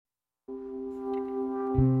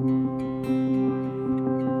Welcome.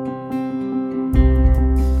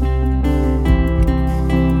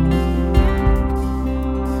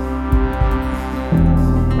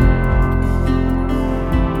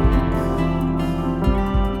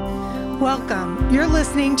 You're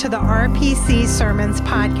listening to the RPC Sermons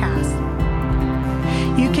podcast.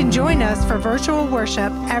 You can join us for virtual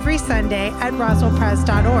worship every Sunday at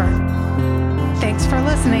roswellpres.org. Thanks for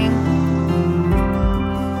listening.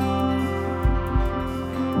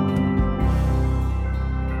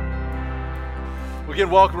 Well, again,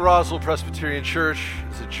 welcome to Roswell Presbyterian Church.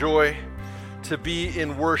 It's a joy to be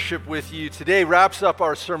in worship with you. Today wraps up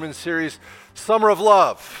our sermon series, Summer of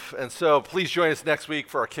Love. And so please join us next week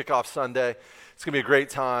for our kickoff Sunday. It's going to be a great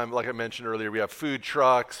time. Like I mentioned earlier, we have food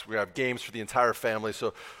trucks, we have games for the entire family.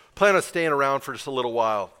 So plan on staying around for just a little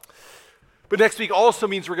while. But next week also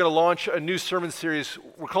means we're going to launch a new sermon series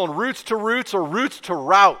we're calling Roots to Roots or Roots to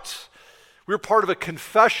Route. We're part of a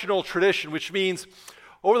confessional tradition, which means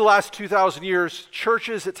over the last 2,000 years,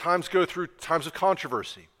 churches at times go through times of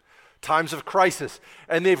controversy, times of crisis,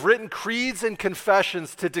 and they've written creeds and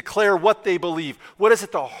confessions to declare what they believe. What is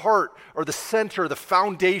at the heart or the center, the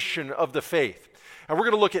foundation of the faith? And we're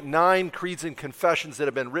going to look at 9 creeds and confessions that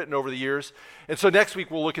have been written over the years. And so next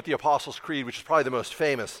week we'll look at the Apostles' Creed, which is probably the most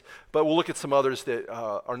famous, but we'll look at some others that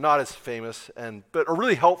are not as famous, but are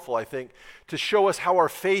really helpful, I think, to show us how our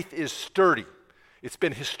faith is sturdy. It's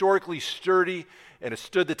been historically sturdy, and it's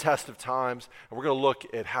stood the test of times, and we're going to look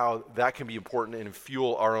at how that can be important and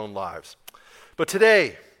fuel our own lives. But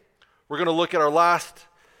today, we're going to look at our last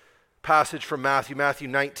passage from Matthew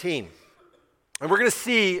 19, and we're going to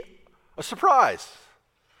see a surprise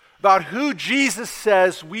about who Jesus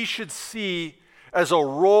says we should see as a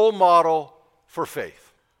role model for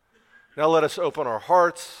faith. Now let us open our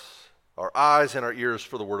hearts, our eyes, and our ears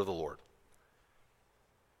for the word of the Lord.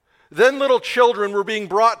 Then little children were being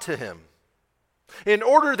brought to him, in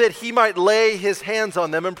order that he might lay his hands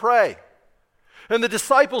on them and pray. And the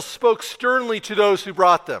disciples spoke sternly to those who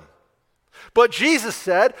brought them. But Jesus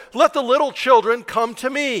said, "Let the little children come to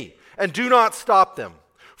me, and do not stop them,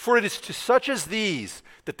 for it is to such as these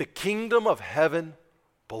that the kingdom of heaven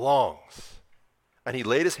belongs." And he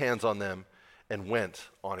laid his hands on them and went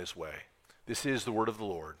on his way. This is the word of the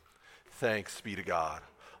Lord. Thanks be to God.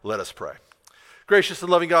 Let us pray. Gracious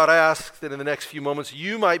and loving God, I ask that in the next few moments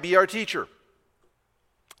you might be our teacher,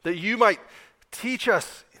 that you might teach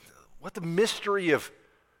us what the mystery of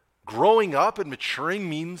growing up and maturing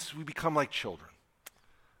means we become like children.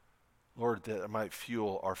 Lord, that it might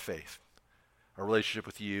fuel our faith, our relationship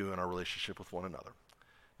with you, and our relationship with one another.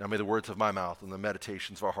 Now may the words of my mouth and the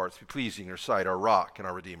meditations of our hearts be pleasing in your sight, our rock and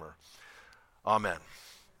our redeemer. Amen.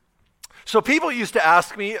 So people used to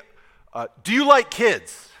ask me, do you like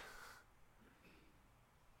kids?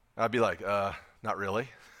 I'd be like, not really.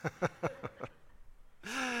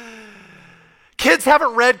 Kids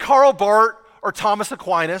haven't read Karl Barth or Thomas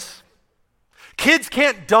Aquinas. Kids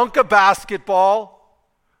can't dunk a basketball.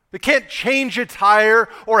 They can't change a tire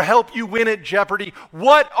or help you win at Jeopardy.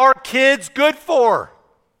 What are kids good for?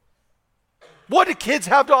 What do kids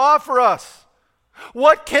have to offer us?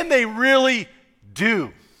 What can they really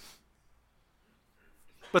do?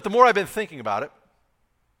 But the more I've been thinking about it,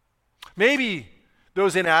 maybe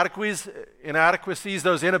those inadequacies,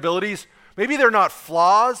 those inabilities, maybe they're not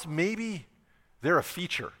flaws, maybe they're a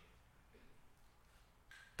feature.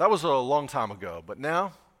 That was a long time ago, but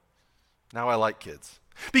now I like kids.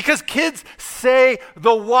 Because kids say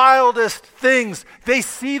the wildest things. They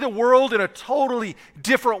see the world in a totally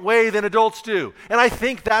different way than adults do. And I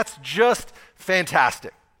think that's just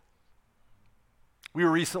fantastic. We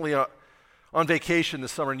were recently on vacation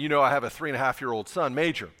this summer, and you know I have a 3.5-year-old son,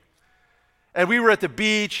 Major. And we were at the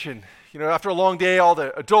beach, and after a long day, all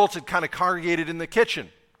the adults had kind of congregated in the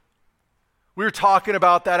kitchen. We were talking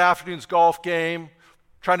about that afternoon's golf game,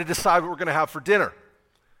 trying to decide what we're going to have for dinner.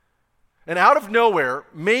 And out of nowhere,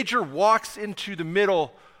 Major walks into the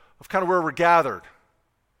middle of kind of where we're gathered.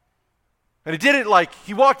 And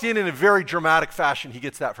he walked in a very dramatic fashion. He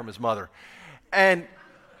gets that from his mother. And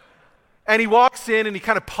he walks in and he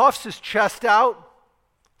kind of puffs his chest out,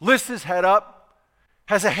 lifts his head up,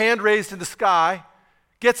 has a hand raised in the sky,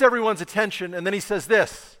 gets everyone's attention, and then he says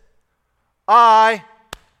this, "I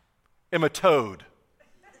am a toad."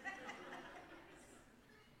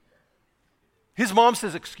 His mom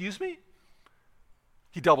says, "Excuse me?"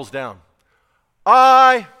 He doubles down.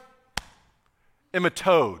 "I am a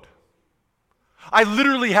toad." I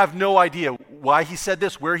literally have no idea why he said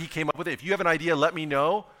this, where he came up with it. If you have an idea, let me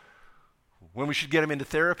know when we should get him into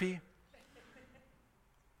therapy.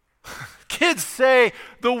 Kids say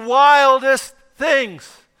the wildest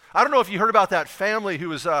things. I don't know if you heard about that family who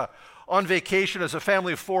was on vacation as a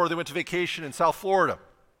family of four. They went to vacation in South Florida.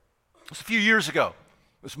 It was a few years ago.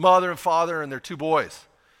 It was mother and father and their two boys.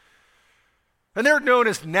 And they're known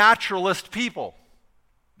as naturalist people.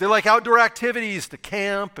 They like outdoor activities, to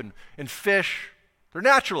camp and fish. They're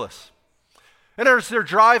naturalists. And as they're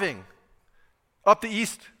driving up the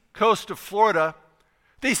east coast of Florida,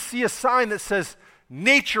 they see a sign that says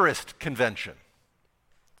Naturist Convention.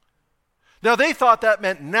 Now, they thought that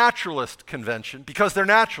meant naturalist convention because they're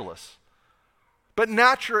naturalists. But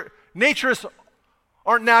naturists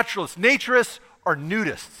aren't naturalists. Naturists are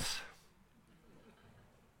nudists.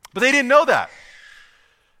 But they didn't know that.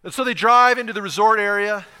 And so they drive into the resort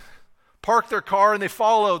area, park their car, and they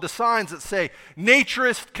follow the signs that say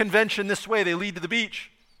Naturist Convention this way. They lead to the beach.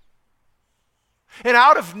 And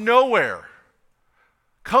out of nowhere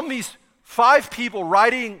come these 5 people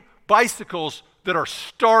riding bicycles that are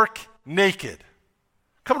stark naked,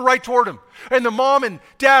 coming right toward them. And the mom and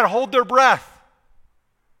dad hold their breath.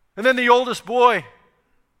 And then the oldest boy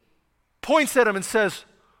points at him and says,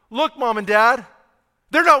 "Look, Mom and Dad,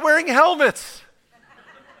 they're not wearing helmets."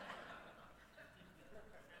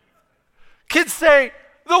 Kids say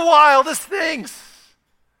the wildest things.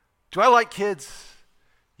 Do I like kids?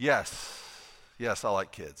 Yes, I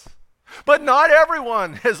like kids. But not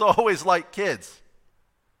everyone has always liked kids.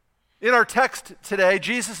 In our text today,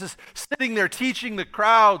 Jesus is sitting there teaching the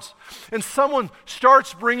crowds, and someone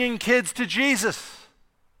starts bringing kids to Jesus.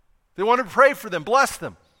 They want to pray for them, bless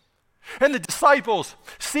them. And the disciples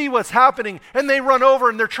see what's happening, and they run over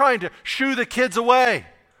and they're trying to shoo the kids away.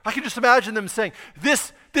 I can just imagine them saying,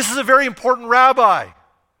 this is a very important rabbi.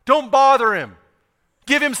 Don't bother him.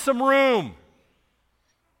 Give him some room.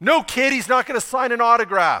 No, kid, he's not going to sign an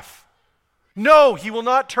autograph. No, he will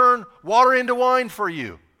not turn water into wine for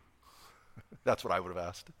you. That's what I would have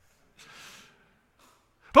asked.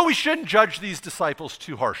 But we shouldn't judge these disciples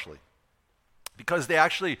too harshly because they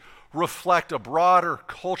actually reflect a broader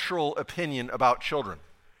cultural opinion about children.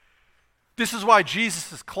 This is why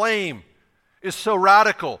Jesus' claim is so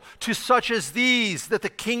radical. To such as these, that the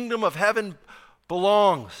kingdom of heaven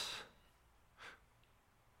belongs.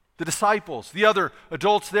 The disciples, the other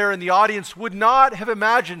adults there in the audience would not have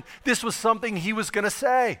imagined this was something he was going to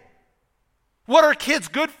say. What are kids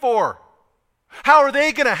good for? How are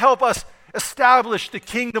they going to help us establish the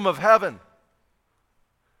kingdom of heaven?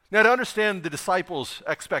 Now, to understand the disciples'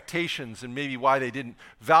 expectations and maybe why they didn't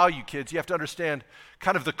value kids, you have to understand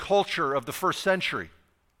kind of the culture of the first century,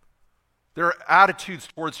 their attitudes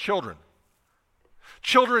towards children.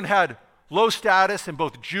 Children had low status in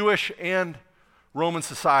both Jewish and Roman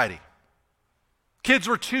society. Kids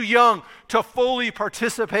were too young to fully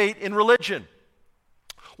participate in religion.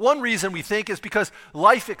 One reason we think is because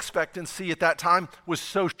life expectancy at that time was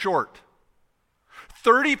so short.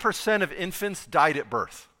 30% of infants died at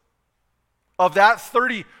birth. Of that,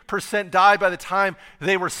 30% died by the time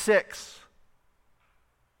they were 6.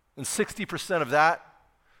 And 60% of that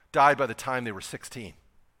died by the time they were 16.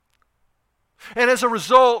 And as a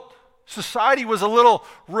result, society was a little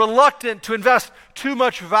reluctant to invest too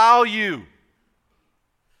much value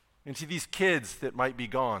into these kids that might be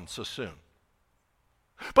gone so soon.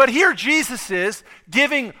 But here Jesus is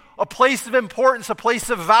giving a place of importance, a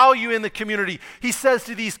place of value in the community. He says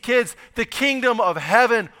to these kids, the kingdom of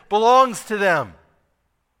heaven belongs to them.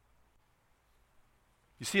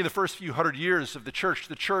 You see, in the first few hundred years of the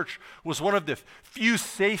church was one of the few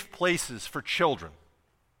safe places for children.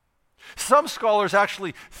 Some scholars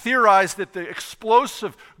actually theorize that the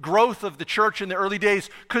explosive growth of the church in the early days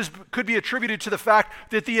could be attributed to the fact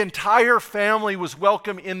that the entire family was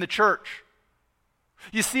welcome in the church.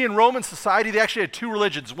 You see, in Roman society, they actually had 2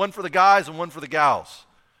 religions, one for the guys and one for the gals.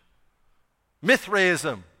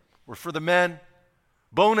 Mithraism were for the men,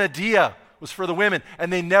 Bona Dea was for the women,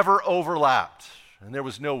 and they never overlapped, and there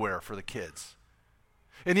was nowhere for the kids.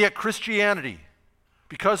 And yet Christianity,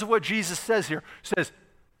 because of what Jesus says here, says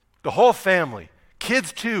the whole family,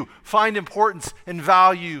 kids too, find importance and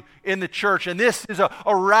value in the church. And this is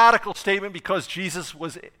a radical statement because Jesus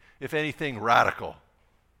was, if anything, radical.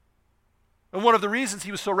 And one of the reasons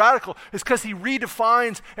he was so radical is because he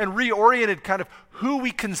redefines and reoriented kind of who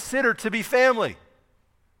we consider to be family.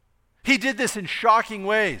 He did this in shocking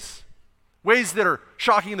ways that are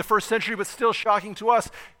shocking in the first century but still shocking to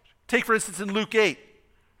us. Take, for instance, in Luke 8.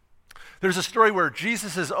 There's a story where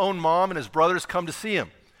Jesus' own mom and his brothers come to see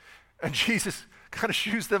him, and Jesus kind of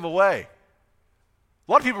shoos them away.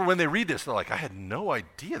 A lot of people, when they read this, they're like, I had no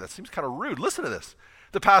idea. That seems kind of rude. Listen to this.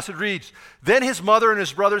 The passage reads, Then his mother and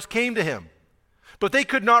his brothers came to him, But they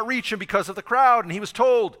could not reach him because of the crowd, and he was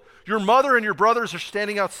told, your mother and your brothers are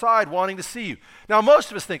standing outside wanting to see you. Now,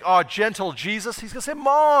 most of us think, oh, gentle Jesus. He's going to say,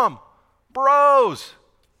 Mom, bros,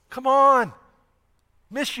 come on,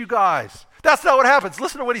 miss you guys. That's not what happens.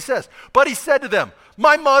 Listen to what he says. But he said to them,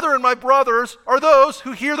 my mother and my brothers are those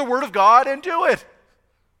who hear the word of God and do it.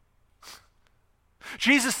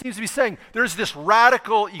 Jesus seems to be saying there's this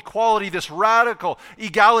radical equality, this radical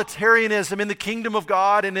egalitarianism in the kingdom of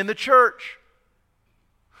God and in the church.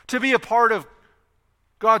 To be a part of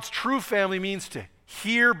God's true family means to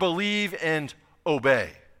hear, believe, and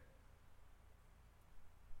obey.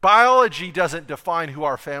 Biology doesn't define who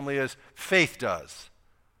our family is, faith does.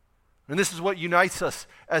 And this is what unites us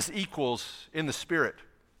as equals in the Spirit.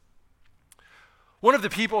 One of the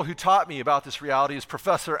people who taught me about this reality is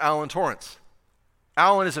Professor Alan Torrance.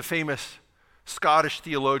 Alan is a famous Scottish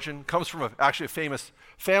theologian, comes from actually a famous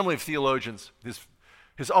family of theologians.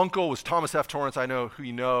 His uncle was Thomas F. Torrance, I know who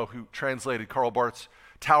you know, who translated Karl Barth's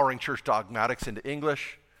Towering Church Dogmatics into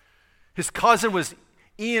English. His cousin was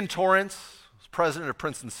Ian Torrance, was president of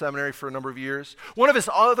Princeton Seminary for a number of years. One of his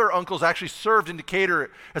other uncles actually served in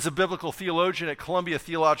Decatur as a biblical theologian at Columbia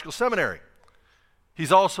Theological Seminary.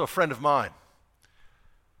 He's also a friend of mine,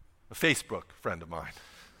 a Facebook friend of mine.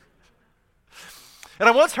 And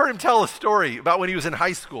I once heard him tell a story about when he was in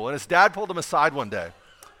high school, and his dad pulled him aside one day.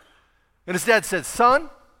 And his dad said,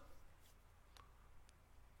 son,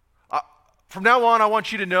 from now on, I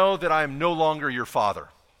want you to know that I am no longer your father.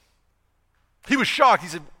 He was shocked. He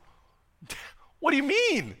said, what do you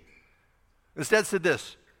mean? His dad said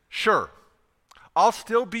this, sure, I'll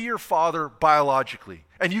still be your father biologically,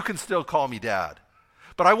 and you can still call me dad.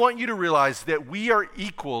 But I want you to realize that we are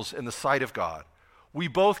equals in the sight of God. We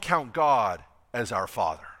both count God as our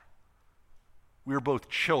father. We are both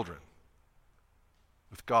children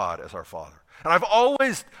with God as our father. And I've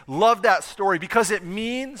always loved that story because it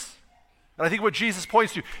means, and I think what Jesus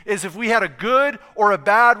points to, is if we had a good or a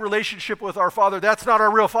bad relationship with our father, that's not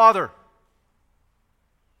our real father.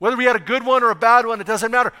 Whether we had a good one or a bad one, it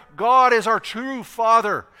doesn't matter. God is our true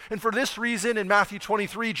father. And for this reason, in Matthew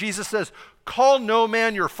 23, Jesus says, call no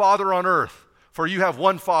man your father on earth, for you have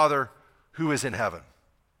one Father who is in heaven.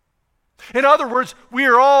 In other words, we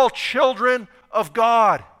are all children of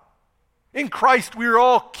God. In Christ, we are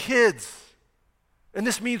all kids. And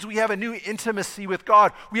this means we have a new intimacy with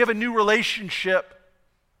God. We have a new relationship,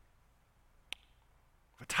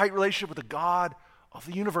 a tight relationship with the God of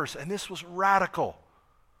the universe. And this was radical.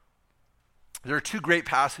 There are two great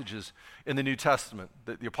passages in the New Testament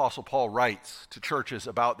that the Apostle Paul writes to churches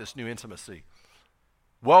about this new intimacy,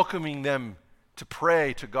 welcoming them to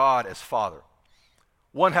pray to God as Father.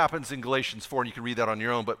 One happens in Galatians 4, and you can read that on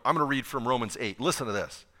your own, but I'm going to read from Romans 8. Listen to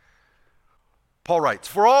this. Paul writes,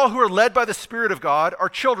 for all who are led by the Spirit of God are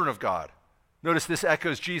children of God. Notice this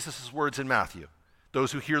echoes Jesus' words in Matthew.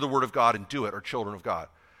 Those who hear the word of God and do it are children of God.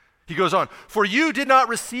 He goes on, for you did not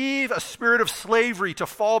receive a spirit of slavery to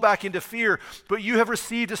fall back into fear, but you have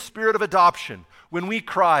received a spirit of adoption. When we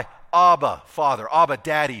cry, Abba, Father, Abba,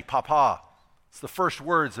 Daddy, Papa. It's the first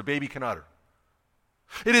words a baby can utter.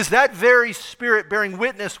 It is that very Spirit bearing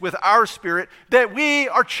witness with our spirit that we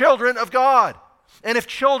are children of God. And if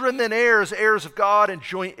children, then heirs, heirs of God and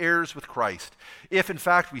joint heirs with Christ. If in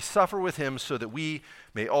fact we suffer with him so that we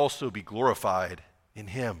may also be glorified in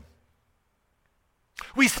him.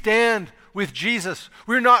 We stand with Jesus.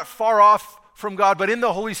 We're not far off from God, but in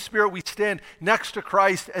the Holy Spirit we stand next to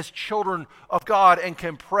Christ as children of God and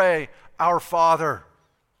can pray, our Father.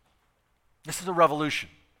 This is a revolution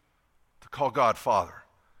to call God Father.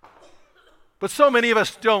 But so many of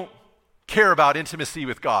us don't care about intimacy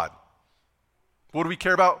with God. What do we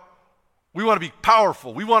care about? We want to be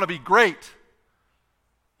powerful. We want to be great.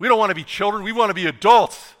 We don't want to be children. We want to be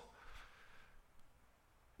adults.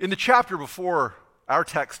 In the chapter before our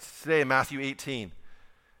text today in Matthew 18,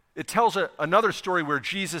 it tells another story where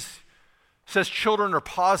Jesus says children are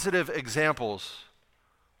positive examples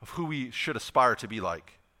of who we should aspire to be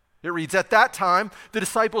like. It reads, at that time, the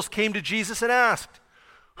disciples came to Jesus and asked,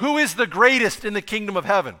 who is the greatest in the kingdom of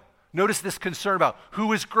heaven? Notice this concern about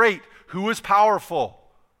who is great, who is powerful,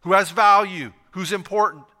 who has value, who's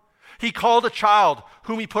important. He called a child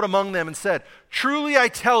whom he put among them and said, truly I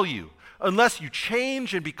tell you, unless you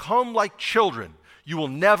change and become like children, you will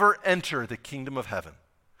never enter the kingdom of heaven.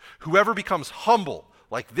 Whoever becomes humble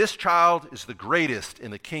like this child is the greatest in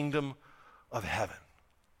the kingdom of heaven.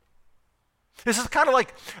 This is kind of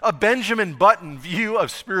like a Benjamin Button view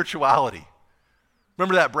of spirituality.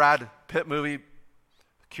 Remember that Brad Pitt movie,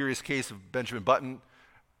 The Curious Case of Benjamin Button?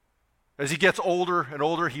 As he gets older and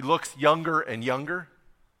older, he looks younger and younger.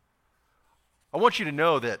 I want you to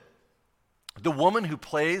know that The woman who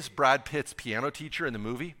plays Brad Pitt's piano teacher in the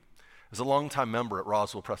movie is a longtime member at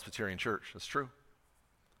Roswell Presbyterian Church. That's true.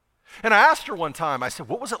 And I asked her one time, I said,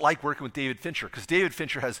 what was it like working with David Fincher? Because David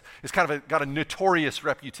Fincher is kind of got a notorious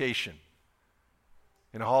reputation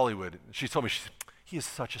in Hollywood. And she told me, he is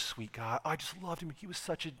such a sweet guy. I just loved him. He was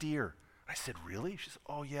such a dear. I said, really? She said,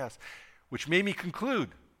 oh, yes. Which made me conclude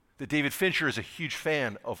that David Fincher is a huge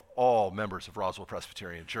fan of all members of Roswell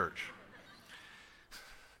Presbyterian Church.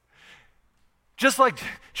 Just like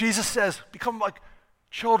Jesus says, become like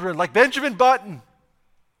children, like Benjamin Button.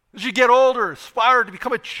 As you get older, aspire to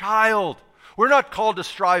become a child. We're not called to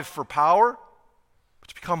strive for power, but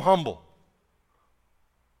to become humble.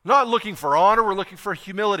 Not looking for honor, we're looking for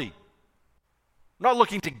humility. Not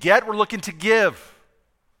looking to get, we're looking to give.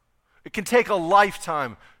 It can take a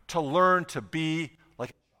lifetime to learn to be like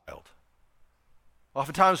a child.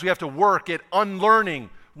 Oftentimes we have to work at unlearning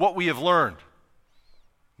what we have learned.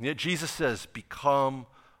 And yet Jesus says, become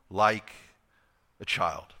like a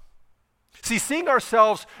child. See, seeing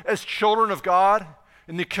ourselves as children of God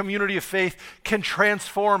in the community of faith can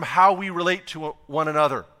transform how we relate to one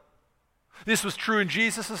another. This was true in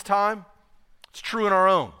Jesus' time. It's true in our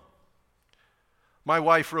own. My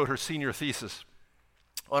wife wrote her senior thesis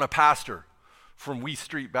on a pastor from Wheat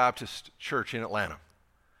Street Baptist Church in Atlanta.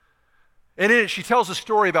 And in it, she tells a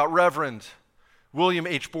story about Reverend William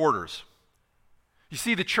H. Borders. You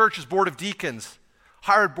see, the church's board of deacons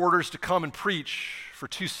hired Borders to come and preach for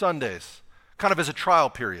 2 Sundays, kind of as a trial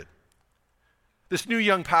period. This new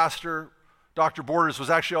young pastor, Dr. Borders, was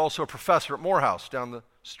actually also a professor at Morehouse down the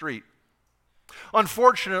street.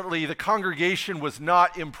 Unfortunately, the congregation was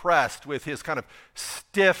not impressed with his kind of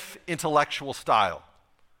stiff intellectual style.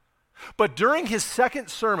 But during his second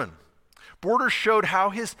sermon, Borders showed how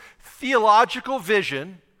his theological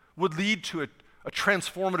vision would lead to a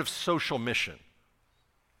transformative social mission.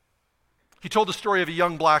 He told the story of a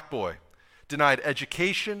young black boy denied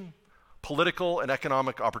education, political and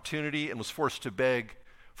economic opportunity, and was forced to beg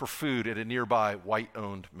for food at a nearby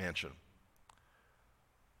white-owned mansion.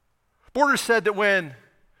 Borders said that when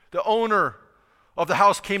the owner of the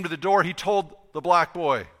house came to the door, he told the black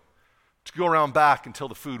boy to go around back until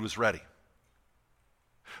the food was ready.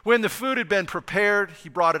 When the food had been prepared, he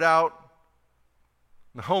brought it out.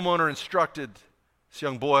 The homeowner instructed this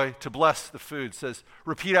young boy to bless the food, says,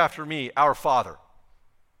 repeat after me, our Father.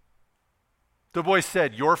 The boy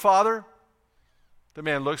said, your Father? The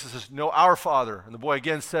man looks and says, no, our Father. And the boy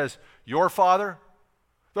again says, your Father?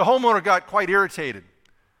 The homeowner got quite irritated.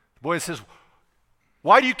 The boy says,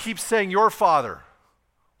 why do you keep saying your Father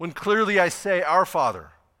when clearly I say our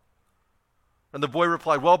Father? And the boy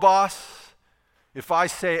replied, well, boss, if I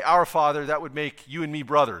say our Father, that would make you and me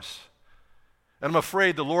brothers. And I'm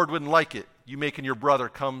afraid the Lord wouldn't like it, you making your brother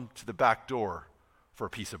come to the back door for a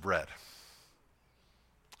piece of bread.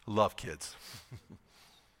 Love kids.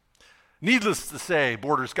 Needless to say,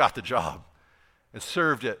 Borders got the job and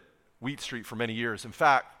served at Wheat Street for many years. In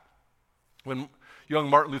fact, when young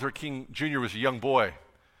Martin Luther King Jr. was a young boy,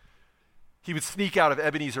 he would sneak out of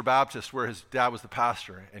Ebenezer Baptist, where his dad was the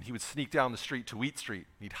pastor, and he would sneak down the street to Wheat Street.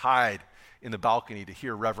 He'd hide in the balcony to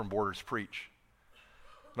hear Reverend Borders preach.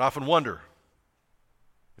 And I often wonder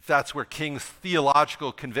if that's where King's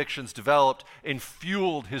theological convictions developed and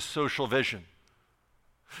fueled his social vision.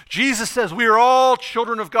 Jesus says we are all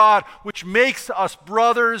children of God, which makes us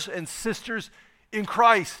brothers and sisters in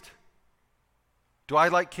Christ. Do I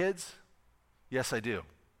like kids? Yes, I do.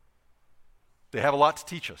 They have a lot to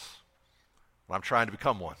teach us. I'm trying to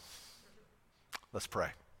become one. Let's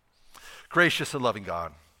pray. Gracious and loving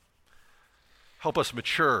God, help us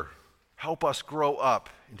mature. Help us grow up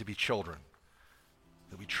and to be children,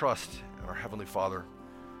 that we trust in our Heavenly Father.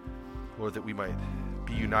 Lord, that we might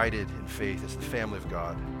be united in faith as the family of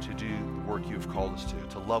God to do the work you have called us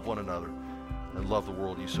to love one another and love the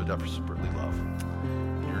world you so desperately love.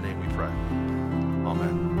 In your name we pray.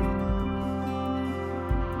 Amen.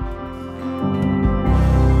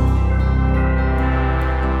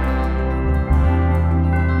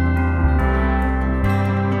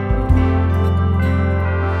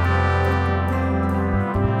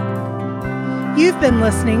 You've been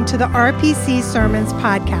listening to the RPC Sermons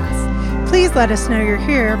podcast. Please let us know you're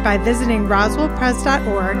here by visiting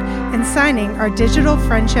roswellpres.org and signing our digital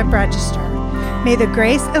friendship register. May the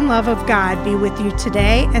grace and love of God be with you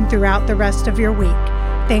today and throughout the rest of your week.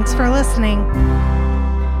 Thanks for listening.